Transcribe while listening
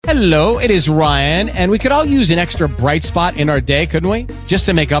Hello, it is Ryan, and we could all use an extra bright spot in our day, couldn't we? Just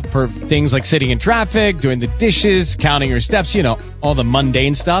to make up for things like sitting in traffic, doing the dishes, counting your steps, you know, all the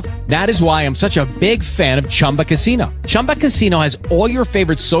mundane stuff. That is why I'm such a big fan of Chumba Casino. Chumba Casino has all your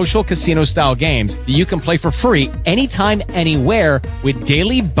favorite social casino-style games that you can play for free anytime, anywhere with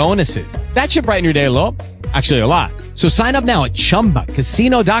daily bonuses. That should brighten your day a little. Actually, a lot. So sign up now at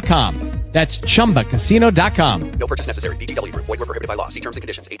ChumbaCasino.com. That's ChumbaCasino.com. No purchase necessary. VGW Group. Void where prohibited by law. See terms and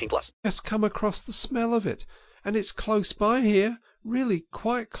conditions. 18+. Just come across the smell of it, and it's close by here, really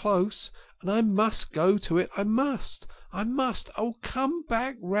quite close, and I must go to it. I must. Oh, come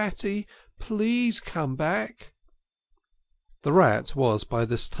back, Ratty. Please come back. The rat was by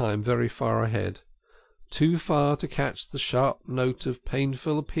this time very far ahead, too far to catch the sharp note of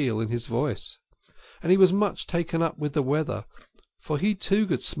painful appeal in his voice, and he was much taken up with the weather, for he too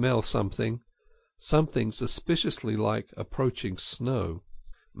could smell something suspiciously like approaching snow.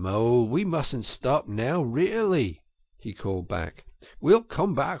 "Mole, we mustn't stop now, really," he called back. "We'll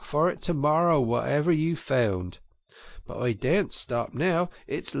come back for it tomorrow, whatever you found. But I daren't stop now.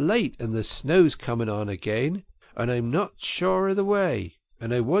 It's late, and the snow's coming on again, and I'm not sure of the way,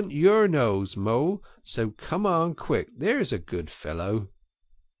 and I want your nose, Mole, so come on quick, there's a good fellow."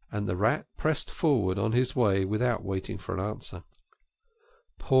 And the rat pressed forward on his way without waiting for an answer.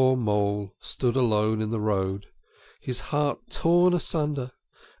 Poor Mole stood alone in the road, his heart torn asunder,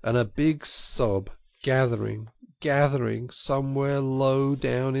 and a big sob gathering somewhere low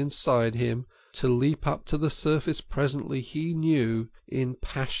down inside him, to leap up to the surface presently, he knew, in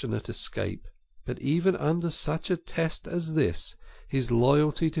passionate escape. But even under such a test as this his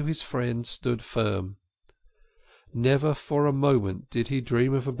loyalty to his friend stood firm. Never for a moment did he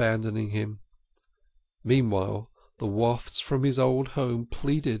dream of abandoning him. Meanwhile the wafts from his old home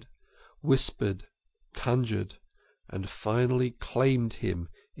pleaded, whispered, conjured, and finally claimed him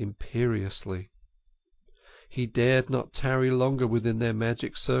imperiously. He dared not tarry longer within their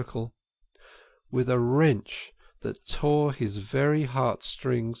magic circle. With a wrench that tore his very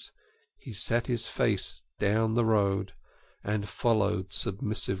heartstrings, he set his face down the road, and followed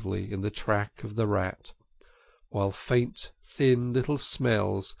submissively in the track of the rat, while faint, thin little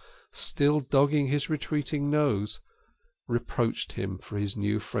smells, still dogging his retreating nose, reproached him for his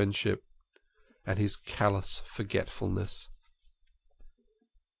new friendship and his callous forgetfulness.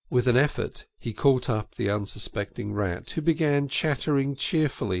 With an effort he caught up the unsuspecting rat, who began chattering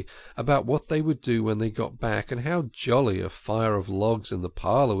cheerfully about what they would do when they got back, and how jolly a fire of logs in the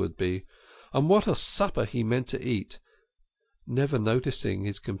parlour would be, and what a supper he meant to eat, never noticing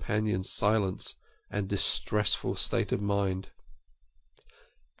his companion's silence and distressful state of mind.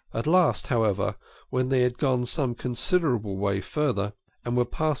 At last, however, when they had gone some considerable way further, and were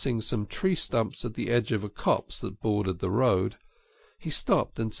passing some tree stumps at the edge of a copse that bordered the road, he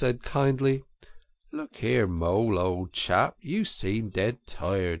stopped and said kindly, "Look here, Mole, old chap, you seem dead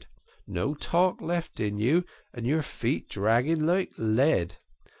tired. No talk left in you, and your feet dragging like lead.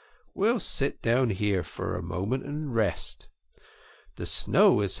 We'll sit down here for a moment and rest. The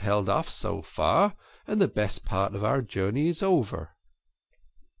snow has held off so far, and the best part of our journey is over."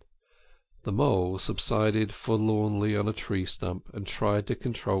 The Mole subsided forlornly on a tree stump, and tried to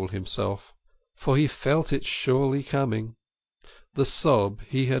control himself, for he felt it surely coming. The sob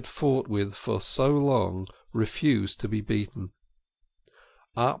he had fought with for so long refused to be beaten.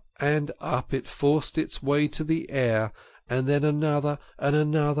 Up and up it forced its way to the air, and then another and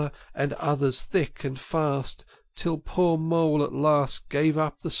another, and others thick and fast, till poor Mole at last gave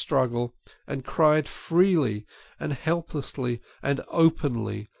up the struggle, and cried freely and helplessly and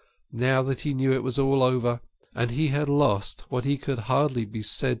openly, now that he knew it was all over, and he had lost what he could hardly be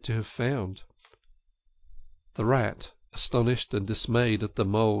said to have found. The rat, astonished and dismayed at the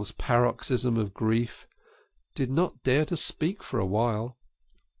Mole's paroxysm of grief, did not dare to speak for a while.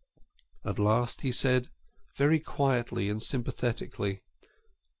 At last he said, very quietly and sympathetically,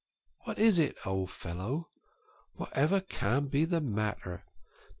 "What is it, old fellow? Whatever can be the matter?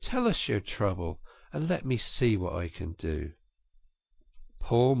 Tell us your trouble, and let me see what I can do."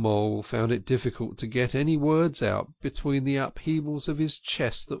 Poor Mole found it difficult to get any words out between the upheavals of his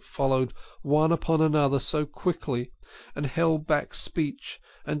chest that followed one upon another so quickly, and held back speech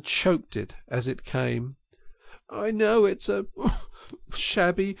and choked it as it came. "I know it's a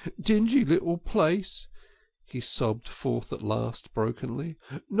shabby, dingy little place," he sobbed forth at last brokenly.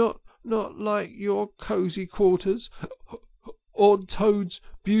 Not like your cosy quarters, or Toad's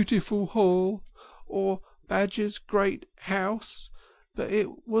beautiful hall, or Badger's great house, but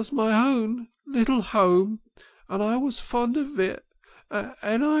it was my own little home, and I was fond of it,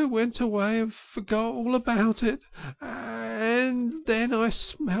 and I went away and forgot all about it, and then I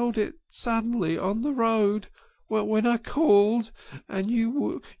smelled it suddenly on the road when I called, and you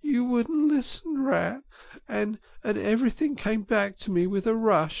wouldn't listen, Rat, and everything came back to me with a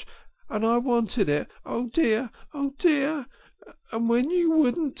rush, and I wanted it, oh dear, and when you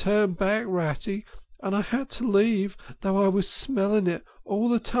wouldn't turn back, Ratty, and I had to leave, though I was smelling it all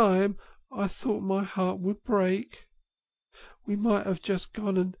the time, I thought my heart would break. We might have just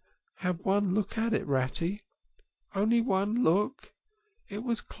gone and had one look at it, Ratty. Only one look. It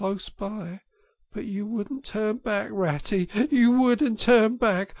was close by. But you wouldn't turn back, Ratty. You wouldn't turn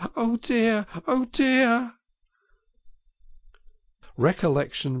back. Oh dear, oh dear.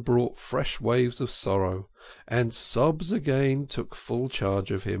 Recollection brought fresh waves of sorrow, and sobs again took full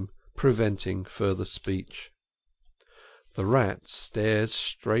charge of him, preventing further speech. The Rat stared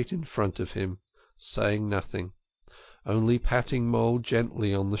straight in front of him, saying nothing, only patting Mole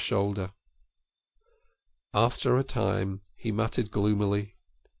gently on the shoulder. After a time he muttered gloomily,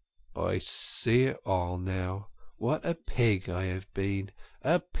 "I see it all now. What a pig I have been!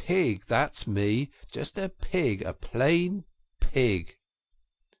 A pig, that's me! Just a pig, a plain pig!"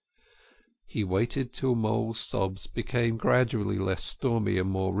 He waited till Mole's sobs became gradually less stormy and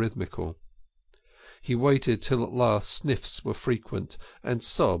more rhythmical. He waited till at last sniffs were frequent and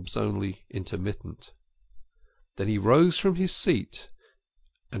sobs only intermittent. Then he rose from his seat,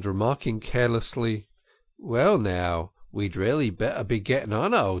 and remarking carelessly, "Well now, we'd really better be getting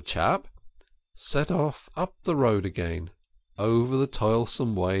on, old chap," set off up the road again, over the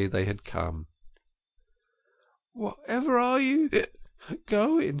toilsome way they had come. "Whatever are you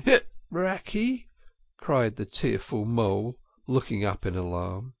going, Racky?" cried the tearful Mole, looking up in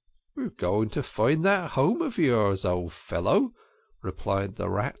alarm. "We're going to find that home of yours, old fellow," replied the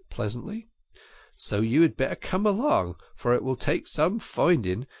Rat pleasantly. "So you had better come along, for it will take some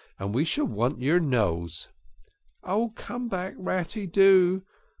finding, and we shall want your nose." "Oh, come back, Ratty, do!"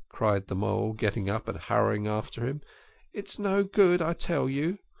 cried the Mole, getting up and hurrying after him. "It's no good, I tell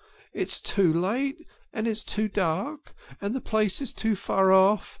you. It's too late, and it's too dark, and the place is too far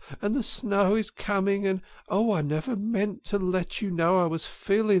off, and the snow is coming, and oh, I never meant to let you know I was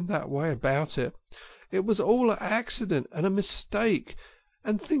feeling that way about it. It was all an accident and a mistake,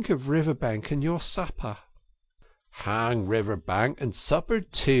 and think of Riverbank and your supper." "Hang Riverbank and supper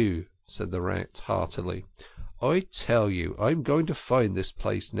too," said the Rat heartily. "I tell you I'm going to find this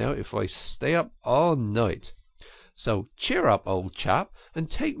place now if I stay up all night. So cheer up, old chap,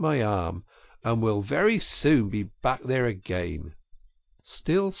 and take my arm, and we'll very soon be back there again."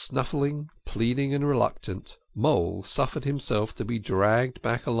 Still snuffling, pleading, and reluctant, Mole suffered himself to be dragged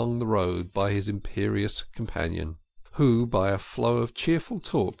back along the road by his imperious companion, who, by a flow of cheerful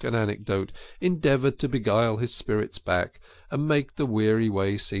talk and anecdote, endeavoured to beguile his spirits back, and make the weary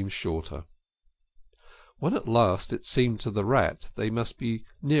way seem shorter. When at last it seemed to the Rat they must be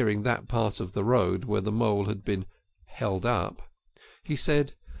nearing that part of the road where the Mole had been held up, he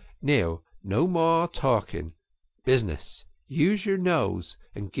said, "Now, no more talking. Business. Use your nose,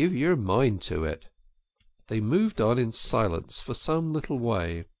 and give your mind to it." They moved on in silence for some little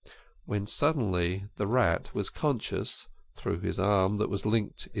way, when suddenly the Rat was conscious, through his arm that was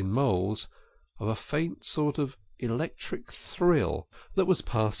linked in Mole's, of a faint sort of electric thrill that was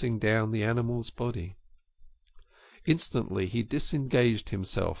passing down the animal's body. Instantly he disengaged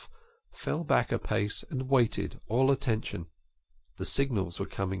himself, fell back a pace, and waited, all attention. The signals were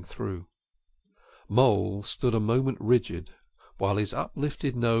coming through. Mole stood a moment rigid, while his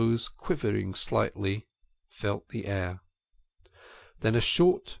uplifted nose, quivering slightly, felt the air. Then a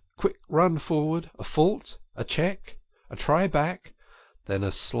short, quick run forward, a fault, a check, a try back, then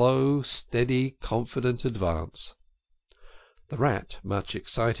a slow, steady, confident advance. The Rat, much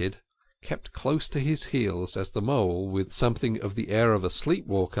excited, kept close to his heels as the Mole, with something of the air of a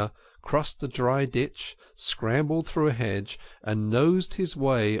sleep-walker, crossed a dry ditch, scrambled through a hedge, and nosed his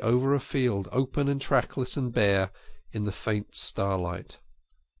way over a field open and trackless and bare in the faint starlight.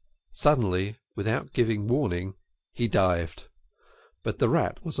 Suddenly, without giving warning, he dived, but the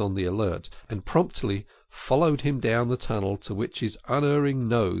Rat was on the alert, and promptly followed him down the tunnel to which his unerring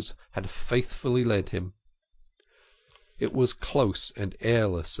nose had faithfully led him. It was close and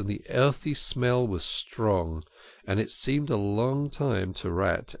airless, and the earthy smell was strong, and it seemed a long time to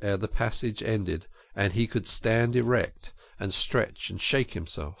Rat ere the passage ended, and he could stand erect, and stretch and shake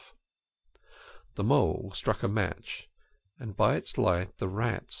himself. The Mole struck a match, and by its light the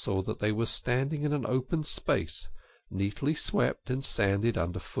Rat saw that they were standing in an open space, neatly swept and sanded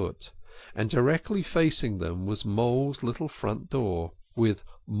underfoot, and directly facing them was Mole's little front door, with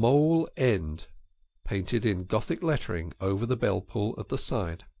 "Mole End" painted in Gothic lettering over the bell pull at the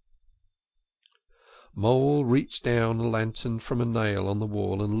side. Mole reached down a lantern from a nail on the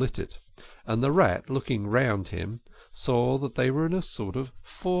wall and lit it, and the Rat, looking round him, saw that they were in a sort of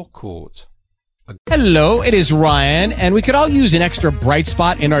forecourt. Hello, it is Ryan, and we could all use an extra bright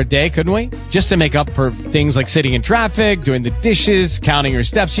spot in our day, couldn't we? Just to make up for things like sitting in traffic, doing the dishes, counting your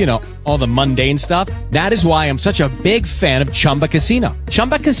steps, all the mundane stuff. That is why I'm such a big fan of Chumba Casino.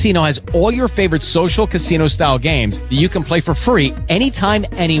 Chumba Casino has all your favorite social casino-style games that you can play for free anytime,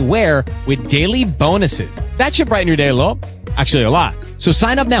 anywhere with daily bonuses. That should brighten your day a little. Actually, a lot. So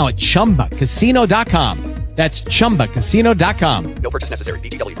sign up now at ChumbaCasino.com. That's ChumbaCasino.com. No purchase necessary.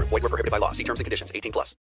 VGW Group. Void where prohibited by law. See terms and conditions. 18+.